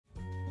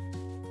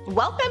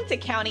Welcome to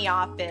County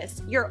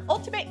Office, your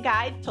ultimate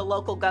guide to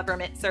local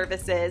government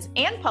services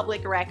and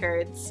public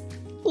records.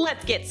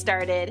 Let's get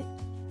started.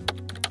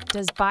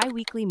 Does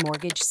biweekly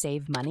mortgage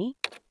save money?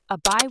 A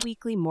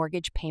biweekly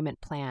mortgage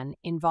payment plan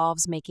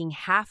involves making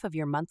half of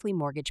your monthly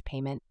mortgage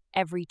payment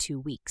every 2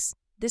 weeks.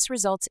 This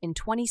results in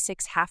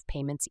 26 half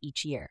payments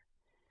each year.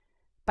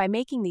 By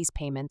making these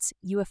payments,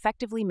 you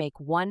effectively make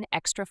one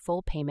extra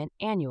full payment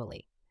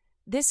annually.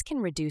 This can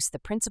reduce the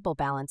principal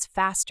balance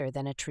faster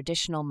than a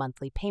traditional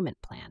monthly payment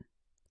plan.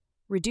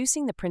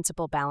 Reducing the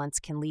principal balance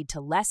can lead to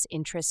less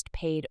interest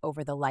paid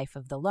over the life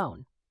of the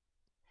loan.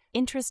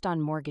 Interest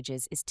on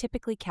mortgages is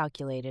typically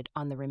calculated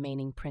on the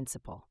remaining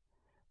principal.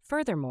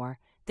 Furthermore,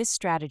 this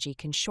strategy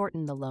can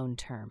shorten the loan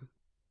term.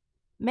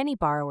 Many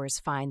borrowers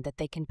find that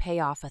they can pay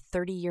off a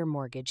 30-year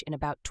mortgage in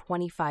about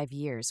 25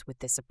 years with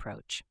this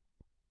approach.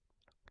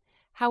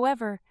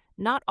 However,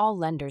 not all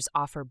lenders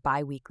offer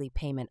biweekly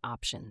payment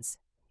options.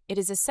 It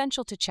is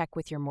essential to check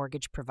with your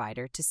mortgage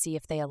provider to see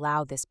if they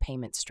allow this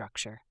payment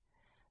structure.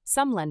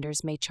 Some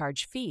lenders may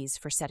charge fees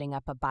for setting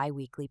up a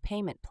biweekly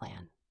payment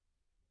plan.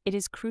 It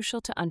is crucial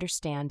to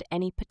understand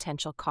any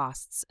potential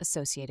costs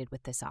associated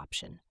with this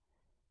option.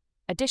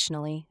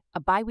 Additionally, a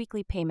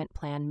biweekly payment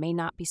plan may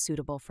not be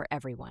suitable for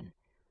everyone.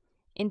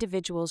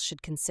 Individuals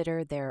should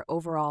consider their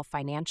overall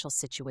financial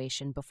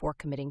situation before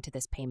committing to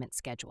this payment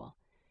schedule.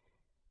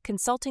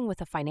 Consulting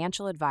with a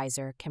financial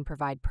advisor can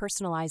provide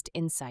personalized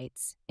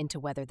insights into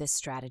whether this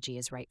strategy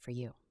is right for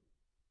you.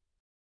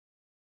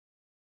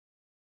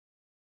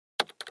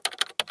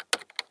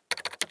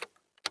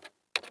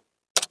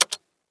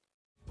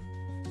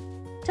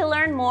 To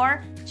learn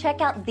more, check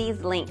out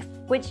these links,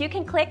 which you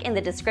can click in the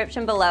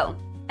description below.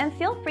 And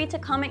feel free to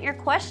comment your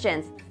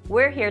questions.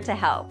 We're here to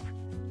help.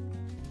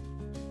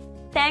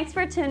 Thanks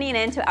for tuning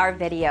in to our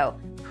video.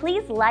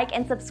 Please like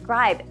and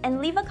subscribe and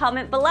leave a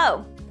comment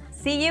below.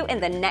 See you in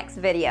the next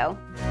video.